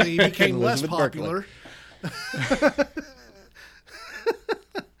Berkley became less Elizabeth popular.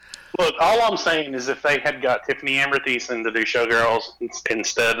 Look, all I'm saying is if they had got Tiffany Amber Thiessen to do Showgirls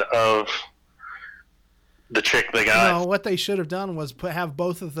instead of the chick they got. No, what they should have done was have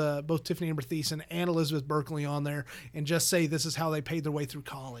both Tiffany Amber Thiessen and Elizabeth Berkley on there, and just say this is how they paid their way through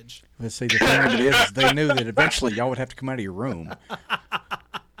college. Let's see. The thing of it is, they knew that eventually y'all would have to come out of your room.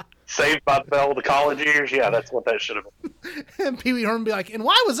 Saved by the Bell of the college years? Yeah, that's what that should have been. And Pee Wee Herman be like, and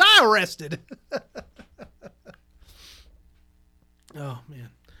why was I arrested? Oh, man.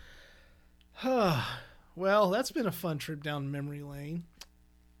 Well, that's been a fun trip down memory lane.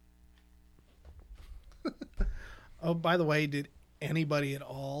 Oh, by the way, did anybody at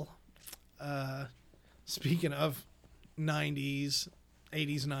all, speaking of 90s,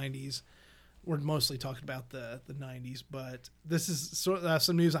 80s, 90s, we're mostly talking about the 90s, but this is sort of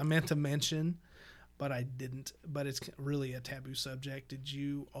some news I meant to mention, but I didn't. But it's really a taboo subject. Did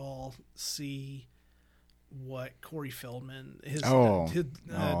you all see what Corey Feldman?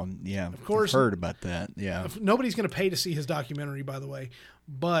 Yeah. Of course, I've heard about that. Yeah. Nobody's going to pay to see his documentary, by the way,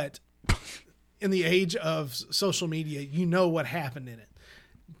 but in the age of social media, you know what happened in it.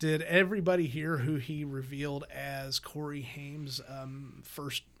 Did everybody hear who he revealed as Corey Haim's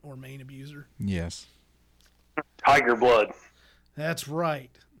first or main abuser? Yes. Tiger Blood. That's right.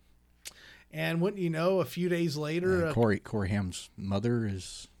 And wouldn't you know, a few days later... Corey Haim's mother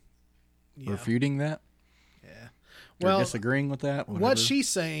is refuting that? Yeah. Or disagreeing with that? Whatever. What she's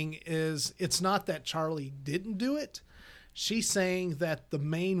saying is it's not that Charlie didn't do it. She's saying that the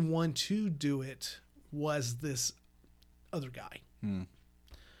main one to do it was this other guy.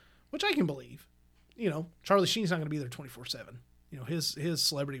 Which I can believe. Charlie Sheen's not going to be there 24/7. His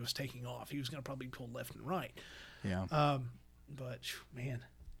celebrity was taking off. He was going to probably pull left and right. Yeah. But man,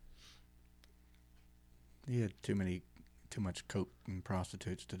 he had too much coke and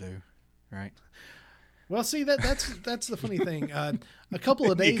prostitutes to do, right? well, see that's the funny thing. A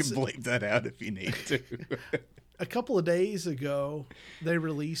couple of days, you can bleep that out if you need to. A couple of days ago, they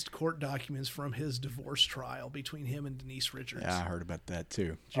released court documents from his divorce trial between him and Denise Richards. Yeah, I heard about that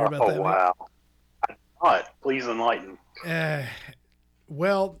too. Did you hear about that? Wow. I did not. Please enlighten.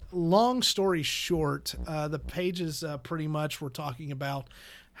 Well, long story short, the pages pretty much were talking about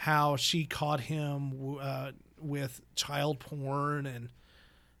how she caught him with child porn and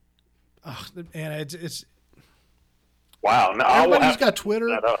it's Wow. No, everybody who's got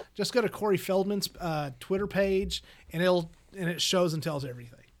Twitter, just go to Corey Feldman's Twitter page, and it shows and tells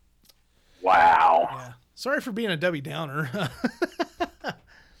everything. Wow. Yeah. Sorry for being a Debbie Downer.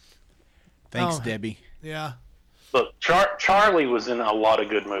 Thanks, Debbie. Yeah. Look, Charlie was in a lot of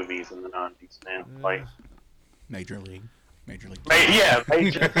good movies in the 90s, man. Like Major League. Major League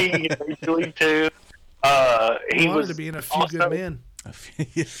 2. He wanted was to be in A Few Good Men. A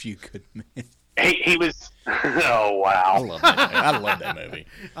few good men. He was. Oh wow! I love that movie.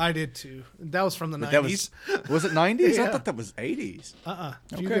 I did too. That was from the 90s. Was it 90s? Yeah. I thought that was 80s.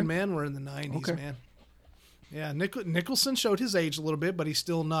 Few Good Men were in the 90s, man. Yeah, Nicholson showed his age a little bit, but he's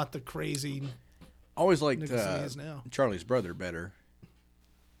still not the crazy. Always liked Nicholson he is now. Charlie's brother better,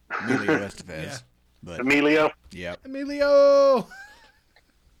 Emilio Estevez. Yeah. But Emilio. Yeah. Emilio.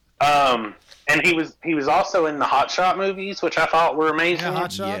 And he was also in the Hot Shot movies, which I thought were amazing. Yeah,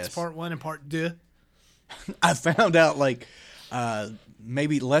 Hot Shots, Yes. Part 1 and Part 2. I found out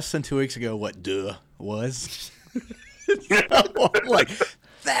maybe less than 2 weeks ago what "duh" was. Like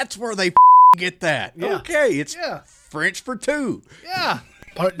that's where they get that. Yeah. Okay, it's Yeah. French for two. Yeah.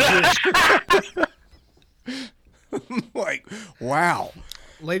 Part 2. Like wow,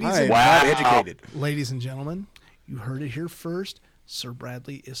 Ladies I am and not educated. Ladies and gentlemen, you heard it here first. Sir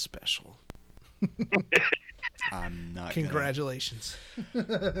Bradley is special. I'm not. Congratulations.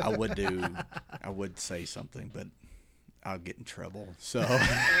 I would say something, but I'll get in trouble. So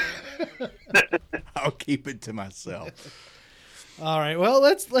I'll keep it to myself. All right. Well,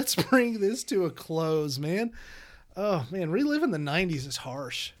 let's bring this to a close, man. Oh man, reliving the '90s is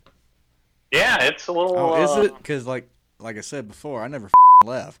harsh. Yeah, it's a little. Oh, is it? Because like I said before, I never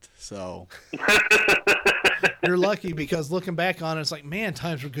left. So You're lucky because looking back on it, it's like, man,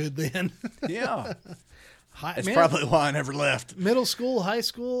 times were good then. yeah, that's man, probably why I never left. middle school, high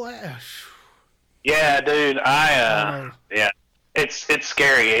school. Yeah, dude. Yeah, it's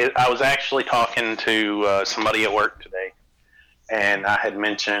scary. I was actually talking to somebody at work today, and I had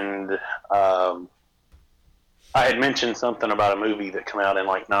mentioned something about a movie that came out in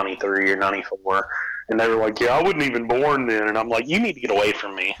like '93 or '94, and they were like, "Yeah, I wasn't even born then," and I'm like, "You need to get away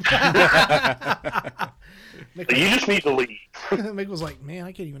from me. You just need to leave." Mick was like, "Man,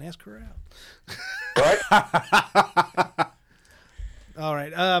 I can't even ask her out." Right? All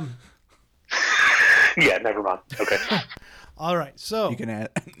right. Yeah, never mind. Okay. All right. So You can add.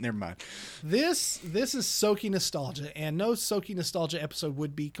 Never mind. this is SOKY Nostalgia, and no SOKY Nostalgia episode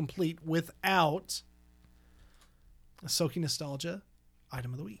would be complete without a SOKY Nostalgia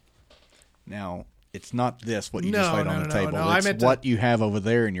item of the week. Now it's not this what you No, just laid no, on the no, table. no. I It's meant what you have over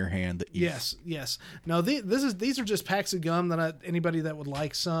there in your hand. That you, Yes. No, these are just packs of gum that anybody that would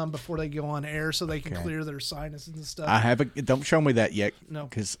like some before they go on air, so they can Okay. clear their sinuses and stuff. I have a. Don't show me that yet. No.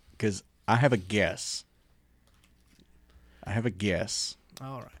 because I have a guess.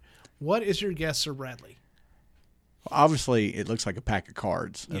 All right. What is your guess, Sir Bradley? Obviously, it looks like a pack of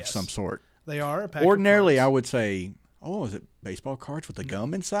cards of Yes. some sort. They are a pack Ordinarily, of I cards. would say, "Oh, is it baseball cards with the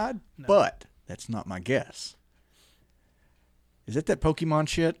gum inside?" But that's not my guess. Is it that Pokemon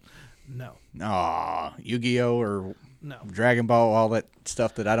shit? No. Aw, Yu-Gi-Oh or No. Dragon Ball, all that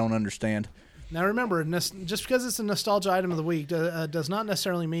stuff that I don't understand. Now remember, just because it's a nostalgia item of the week does not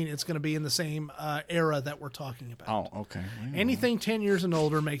necessarily mean it's going to be in the same era that we're talking about. Oh, okay. Well, Anything 10 years and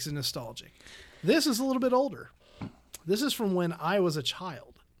older makes it nostalgic. This is a little bit older. This is from when I was a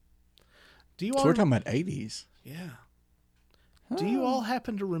child. Do you so all? we're talking about 80s. Yeah. Do you all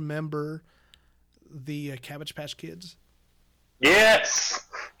happen to remember the Cabbage Patch Kids? Yes.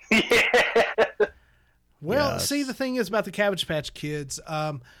 Yeah. Well, Yes. see, the thing is about the Cabbage Patch Kids,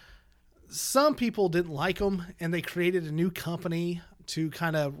 some people didn't like them, and they created a new company to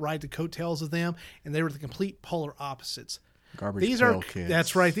kind of ride the coattails of them, and they were the complete polar opposites. Garbage These Pail are Kids.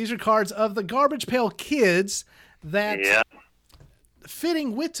 That's right. These are cards of the Garbage Pail Kids that, Yeah.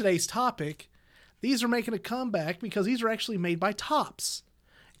 fitting with today's topic, these are making a comeback because these are actually made by Topps.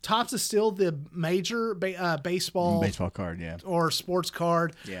 Topps is still the major baseball card, yeah. or sports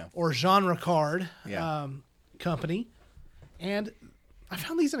card Yeah. or genre card Yeah. company. And I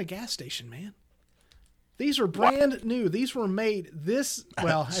found these in a gas station, man. These are brand new. These were made I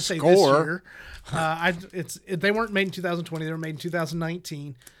say this Score. year. They weren't made in 2020. They were made in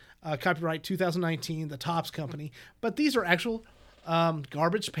 2019. Copyright 2019, the Topps company. But these are actual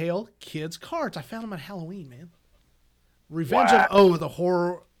Garbage Pail Kids cards. I found them at Halloween, man. Revenge of the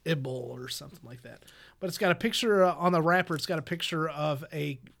Horrible or something like that. But it's got a picture on the wrapper. It's got a picture of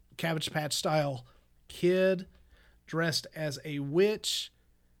a Cabbage Patch style kid dressed as a witch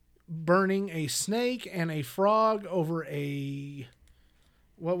burning a snake and a frog over a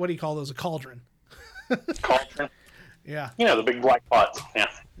what do you call those? A cauldron. Cauldron. Yeah. You know, the big black pots. Yeah.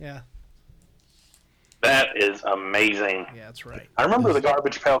 Yeah. That is amazing. Yeah, that's right. I remember the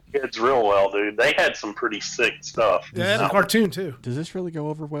Garbage Pail Kids real well, dude. They had some pretty sick stuff. Yeah, and a cartoon too. Does this really go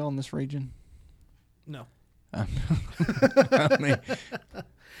over well in this region? No. I mean,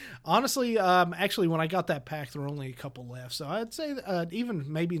 Honestly, actually, when I got that pack, there were only a couple left. So I'd say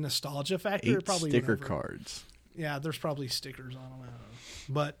even maybe nostalgia factor. 8 Probably sticker whatever. cards. Yeah, there's probably stickers on them. I don't know.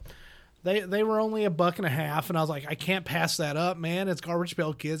 But they were only $1.50, and I was like, I can't pass that up, man. It's Garbage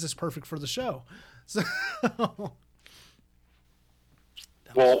Pail Kids. It's perfect for the show. So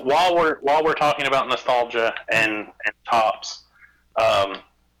Well, while we're talking about nostalgia and Topps,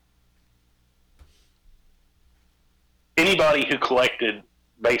 anybody who collected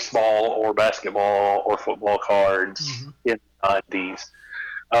baseball or basketball or football cards in the 90s,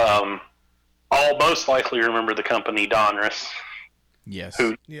 all most likely remember the company Donruss, Yes.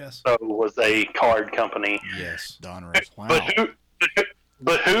 who yes, was a card company. Yes, Donruss. Wow.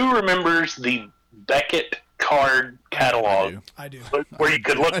 But who remembers the Beckett card catalog I do. where you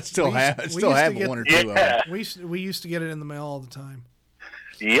could look? I still We have used to get- one or two of Yeah. them. We used to get it in the mail all the time.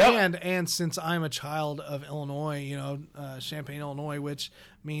 Yep. And since I'm a child of Illinois, Champaign, Illinois, which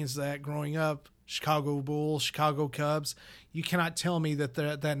means that growing up, Chicago Bulls, Chicago Cubs, you cannot tell me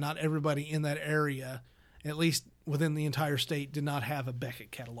that not everybody in that area, at least within the entire state, did not have a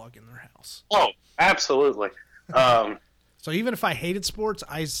Beckett catalog in their house. Oh, absolutely. So even if I hated sports,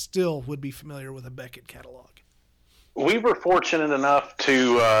 I still would be familiar with a Beckett catalog. we were fortunate enough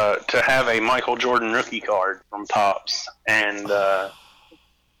to have a Michael Jordan rookie card from Topps, and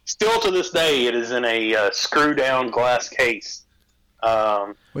still to this day, it is in a screw down glass case.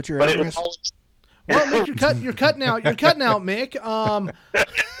 What's your but address? It was Well, Mick, you're cutting out. You're cutting out, Mick.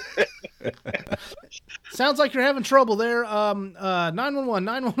 Sounds like you're having trouble there. 911,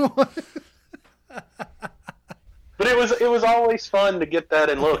 911. But it was always fun to get that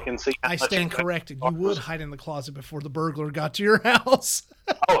and look and see. I stand corrected. You would hide in the closet before the burglar got to your house.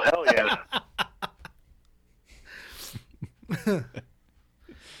 Oh, hell yeah.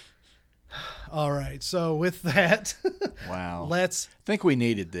 All right. So with that, Wow. I think we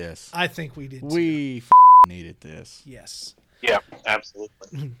needed this. I think we did. We needed this. Yes. Yeah,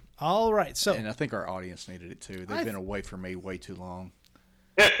 absolutely. All right. So, And I think our audience needed it too. They've been away from me way too long.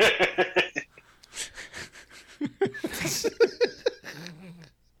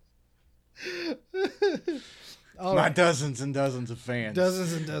 all My right. dozens and dozens of fans.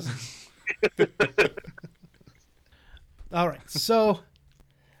 Dozens and dozens. All right. So,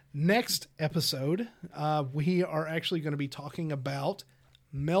 next episode, we are actually going to be talking about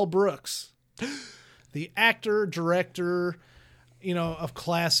Mel Brooks, the actor, director, of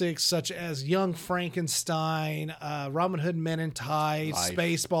classics such as Young Frankenstein, Robin Hood Men in Tights, Life.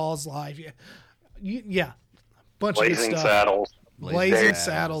 Spaceballs, Life. Yeah. Bunch Blazing of good stuff. Saddles. Blazing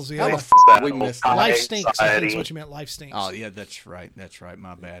Saddles. How Yeah. the f*** we missed that? Life Stinks. I think is Anxiety. what you meant. Life Stinks. Oh, yeah, that's right. That's right.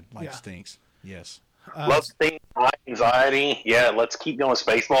 My bad. Life Yeah. stinks. Yes. Love Sting, Anxiety. Yeah, let's keep going.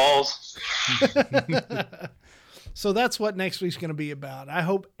 Spaceballs. So that's what next week's going to be about. I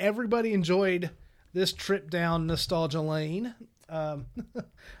hope everybody enjoyed this trip down nostalgia lane,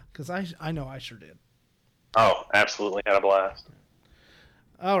 because I know I sure did. Oh, absolutely. Had a blast.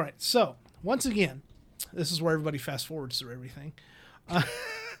 All right. So once again, this is where everybody fast forwards through everything.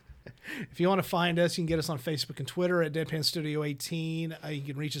 If you want to find us, you can get us on Facebook and Twitter at Deadpan Studio 18. You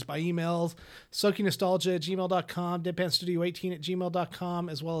can reach us by emails, SOKYNostalgia@gmail.com, DeadpanStudio18@gmail.com,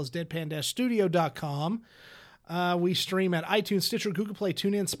 as well as Deadpan-Studio.com. We stream at iTunes, Stitcher, Google Play,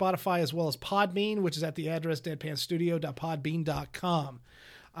 TuneIn, Spotify, as well as Podbean, which is at the address deadpanstudio.podbean.com.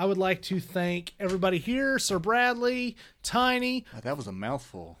 I would like to thank everybody here, Sir Bradley, Tiny. That was a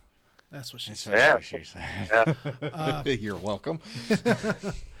mouthful. That's what she That's said. what she said. Yeah. You're welcome.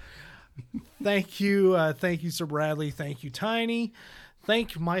 Thank you, Sir Bradley. Thank you, Tiny.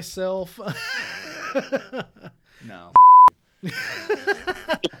 Thank myself. No.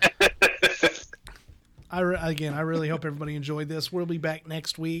 I really hope everybody enjoyed this. We'll be back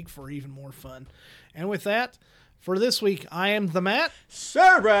next week for even more fun. And with that, for this week, I am the Matt.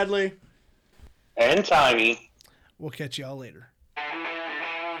 Sir Bradley. And Tiny. We'll catch y'all later.